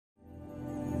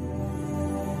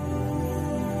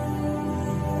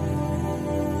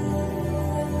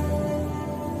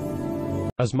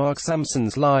as Mark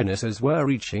Sampson's Lionesses were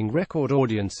reaching record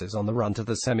audiences on the run to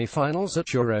the semi-finals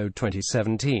at Euro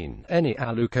 2017.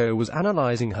 Aluko was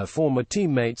analysing her former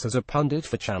teammates as a pundit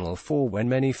for Channel 4 when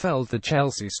many felt the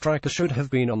Chelsea striker should have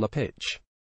been on the pitch.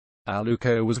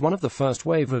 Aluko was one of the first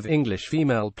wave of English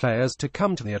female players to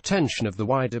come to the attention of the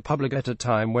wider public at a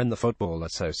time when the Football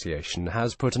Association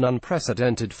has put an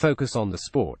unprecedented focus on the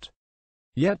sport.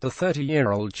 Yet the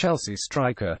 30-year-old Chelsea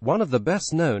striker, one of the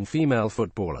best-known female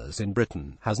footballers in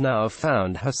Britain, has now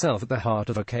found herself at the heart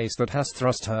of a case that has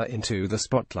thrust her into the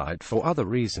spotlight for other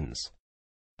reasons.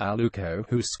 Aluko,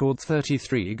 who scored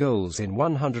 33 goals in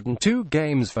 102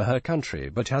 games for her country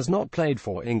but has not played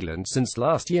for England since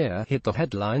last year, hit the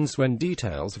headlines when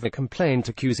details of a complaint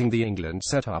accusing the England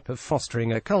setup of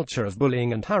fostering a culture of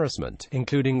bullying and harassment,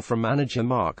 including from manager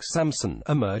Mark Sampson,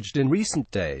 emerged in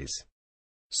recent days.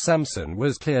 Sampson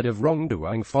was cleared of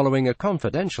wrongdoing following a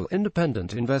confidential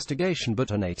independent investigation,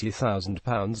 but an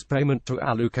 £80,000 payment to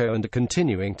Aluko and a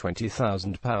continuing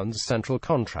 £20,000 central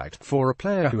contract for a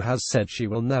player who has said she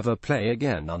will never play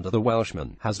again under the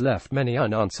Welshman has left many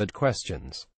unanswered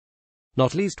questions.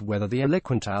 Not least whether the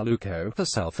eloquent Aluko,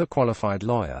 herself a qualified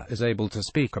lawyer, is able to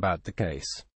speak about the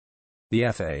case. The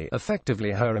FA,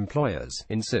 effectively her employers,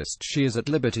 insist she is at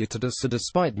liberty to do so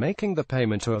despite making the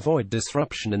payment to avoid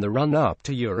disruption in the run-up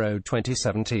to Euro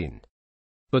 2017.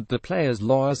 But the players'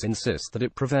 lawyers insist that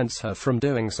it prevents her from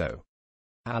doing so.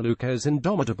 Aluko's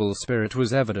indomitable spirit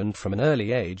was evident from an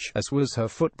early age, as was her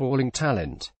footballing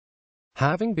talent.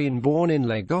 Having been born in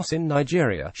Lagos in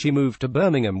Nigeria, she moved to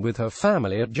Birmingham with her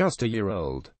family at just a year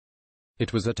old.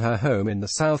 It was at her home in the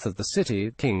south of the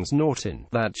city, Kings Norton,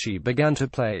 that she began to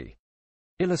play,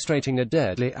 illustrating a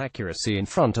deadly accuracy in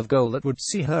front of goal that would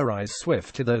see her rise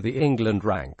swiftly through the England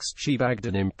ranks. She bagged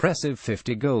an impressive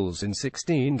 50 goals in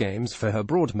 16 games for her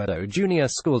Broadmeadow junior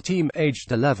school team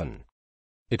aged 11.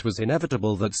 It was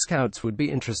inevitable that scouts would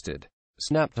be interested.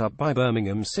 Snapped up by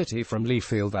Birmingham City from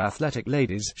Leafield Athletic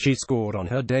Ladies, she scored on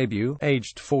her debut,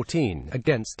 aged 14,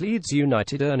 against Leeds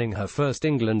United, earning her first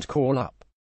England call-up.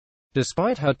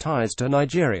 Despite her ties to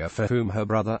Nigeria, for whom her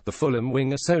brother, the Fulham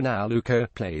winger Sona Aluko,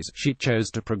 plays, she chose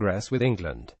to progress with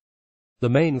England. The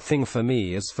main thing for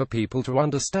me is for people to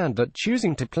understand that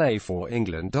choosing to play for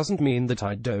England doesn't mean that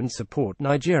I don't support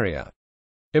Nigeria.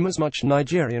 I'm as much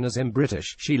Nigerian as I'm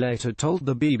British, she later told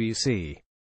the BBC.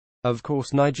 Of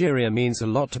course Nigeria means a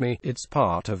lot to me, it's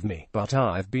part of me, but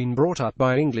I've been brought up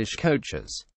by English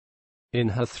coaches. In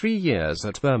her 3 years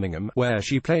at Birmingham, where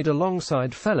she played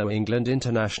alongside fellow England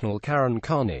international Karen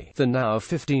Carney, the now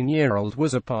 15-year-old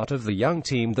was a part of the young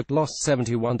team that lost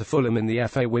 71 to Fulham in the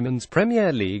FA Women's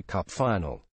Premier League Cup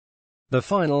final. The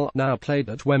final, now played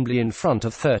at Wembley in front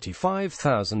of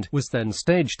 35,000, was then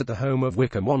staged at the home of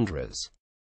Wycombe Wanderers.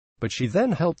 But she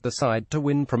then helped the side to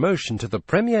win promotion to the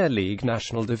Premier League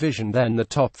National Division, then the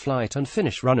top flight, and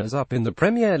finish runners-up in the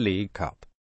Premier League Cup.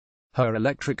 Her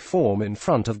electric form in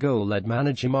front of goal led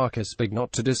manager Marcus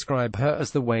Bignot to describe her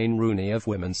as the Wayne Rooney of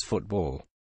women's football.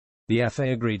 The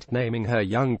FA agreed, naming her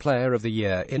Young Player of the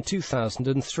Year in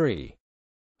 2003.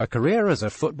 A career as a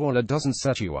footballer doesn't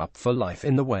set you up for life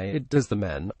in the way it does the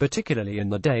men, particularly in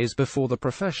the days before the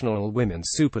professional Women's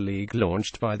Super League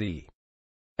launched by the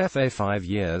FA 5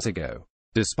 years ago.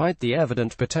 Despite the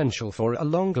evident potential for a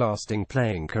long-lasting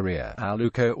playing career,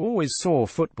 Aluko always saw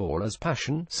football as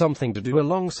passion, something to do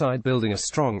alongside building a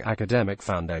strong academic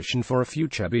foundation for a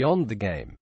future beyond the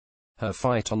game. Her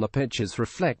fight on the pitch is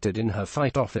reflected in her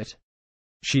fight off it.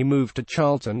 She moved to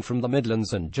Charlton from the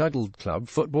Midlands and juggled club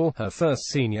football, her first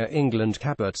senior England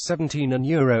cap at 17 and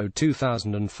Euro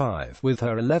 2005, with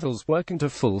her A-levels, working to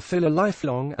fulfill a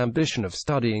lifelong ambition of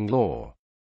studying law.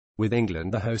 With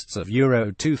England the hosts of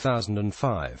Euro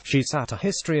 2005, she sat a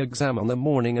history exam on the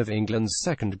morning of England's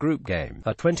second group game,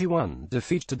 a 21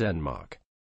 defeat to Denmark.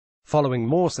 Following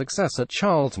more success at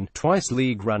Charlton, twice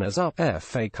league runners-up,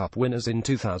 FA Cup winners in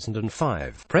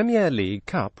 2005, Premier League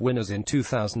Cup winners in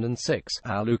 2006,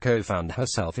 Aluko found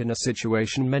herself in a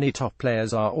situation many top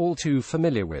players are all too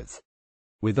familiar with.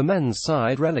 With the men's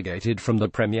side relegated from the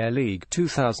Premier League,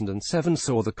 2007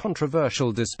 saw the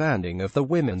controversial disbanding of the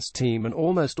women's team, and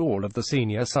almost all of the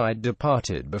senior side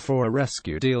departed before a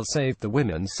rescue deal saved the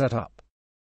women's setup.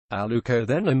 Aluko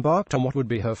then embarked on what would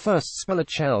be her first spell at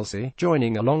Chelsea,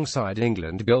 joining alongside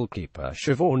England goalkeeper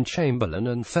Siobhan Chamberlain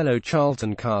and fellow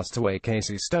Charlton castaway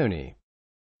Casey Stoney.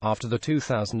 After the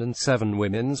 2007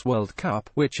 Women's World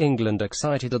Cup, which England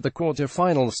excited at the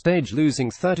quarter-final stage losing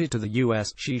 30 to the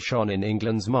US, she shone in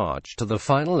England's march to the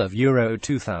final of Euro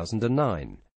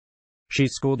 2009. She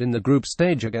scored in the group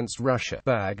stage against Russia,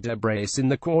 bagged a brace in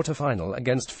the quarter-final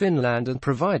against Finland and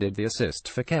provided the assist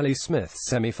for Kelly Smith's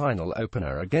semi-final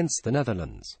opener against the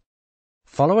Netherlands.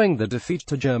 Following the defeat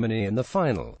to Germany in the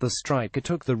final, the striker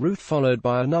took the route followed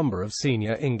by a number of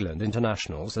senior England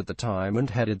internationals at the time and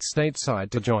headed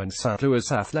stateside to join St.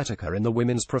 Louis Athletica in the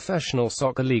Women's Professional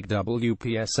Soccer League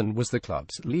WPS and was the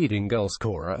club's leading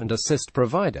goalscorer and assist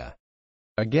provider.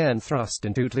 Again thrust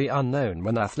into the unknown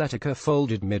when Athletica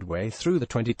folded midway through the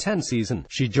 2010 season,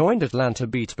 she joined Atlanta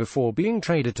Beat before being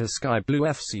traded to Sky Blue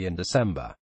FC in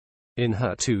December. In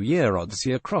her 2-year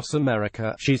odyssey across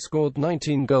America, she scored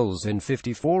 19 goals in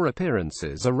 54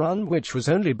 appearances, a run which was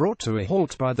only brought to a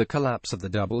halt by the collapse of the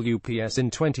WPS in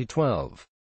 2012.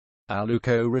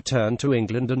 Aluko returned to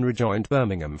England and rejoined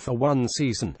Birmingham for one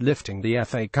season, lifting the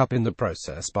FA Cup in the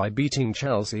process by beating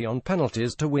Chelsea on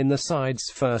penalties to win the side's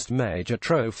first major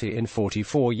trophy in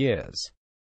 44 years.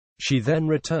 She then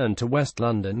returned to West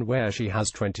London where she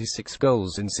has 26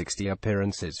 goals in 60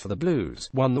 appearances for the Blues,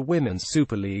 won the Women's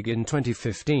Super League in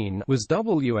 2015, was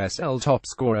WSL top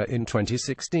scorer in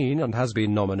 2016 and has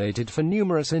been nominated for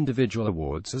numerous individual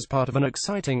awards as part of an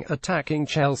exciting, attacking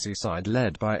Chelsea side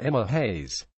led by Emma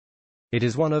Hayes. It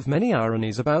is one of many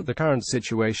ironies about the current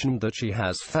situation that she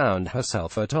has found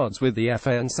herself at odds with the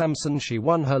FA and Samson. She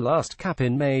won her last cap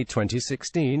in May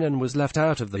 2016 and was left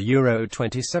out of the Euro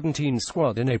 2017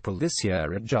 squad in April this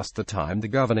year at just the time the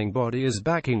governing body is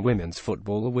backing women's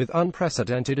football with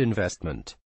unprecedented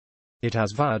investment. It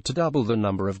has vowed to double the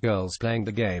number of girls playing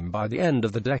the game by the end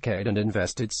of the decade and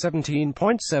invested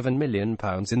 £17.7 million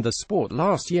in the sport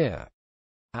last year.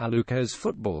 Aluko's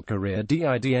football career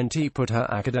didn't put her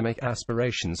academic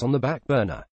aspirations on the back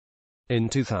burner. In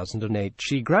 2008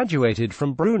 she graduated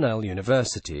from Brunel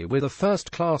University with a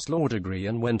first-class law degree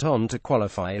and went on to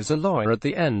qualify as a lawyer at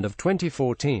the end of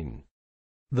 2014.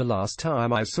 The last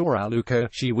time I saw Aluko,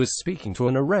 she was speaking to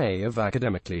an array of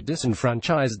academically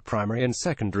disenfranchised primary and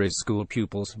secondary school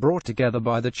pupils brought together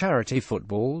by the charity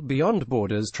Football Beyond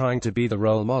Borders, trying to be the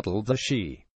role model that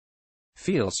she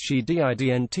feels she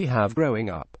didn't have growing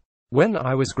up. When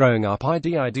I was growing up I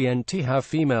didn't have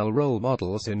female role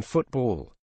models in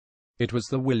football. It was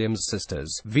the Williams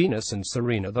sisters, Venus and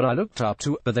Serena, that I looked up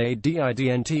to, but they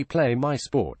didn't play my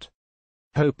sport.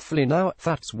 Hopefully now,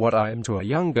 that's what I am to a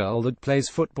young girl that plays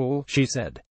football, she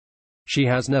said. She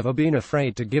has never been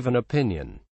afraid to give an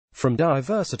opinion. From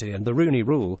diversity and the Rooney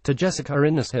Rule, to Jessica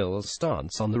Innes-Hill's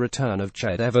stance on the return of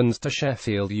Ched Evans to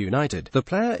Sheffield United, the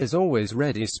player is always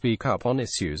ready to speak up on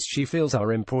issues she feels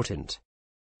are important.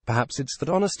 Perhaps it's that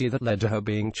honesty that led to her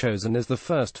being chosen as the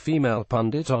first female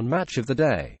pundit on Match of the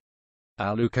Day.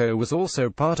 Aluko was also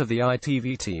part of the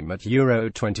ITV team at Euro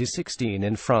 2016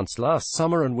 in France last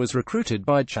summer and was recruited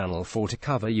by Channel 4 to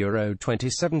cover Euro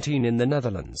 2017 in the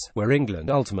Netherlands, where England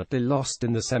ultimately lost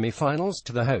in the semi-finals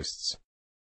to the hosts.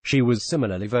 She was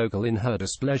similarly vocal in her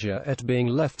displeasure at being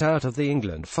left out of the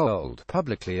England fold,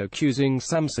 publicly accusing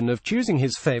Samson of choosing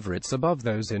his favourites above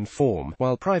those in form,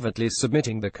 while privately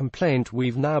submitting the complaint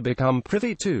we've now become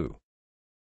privy to.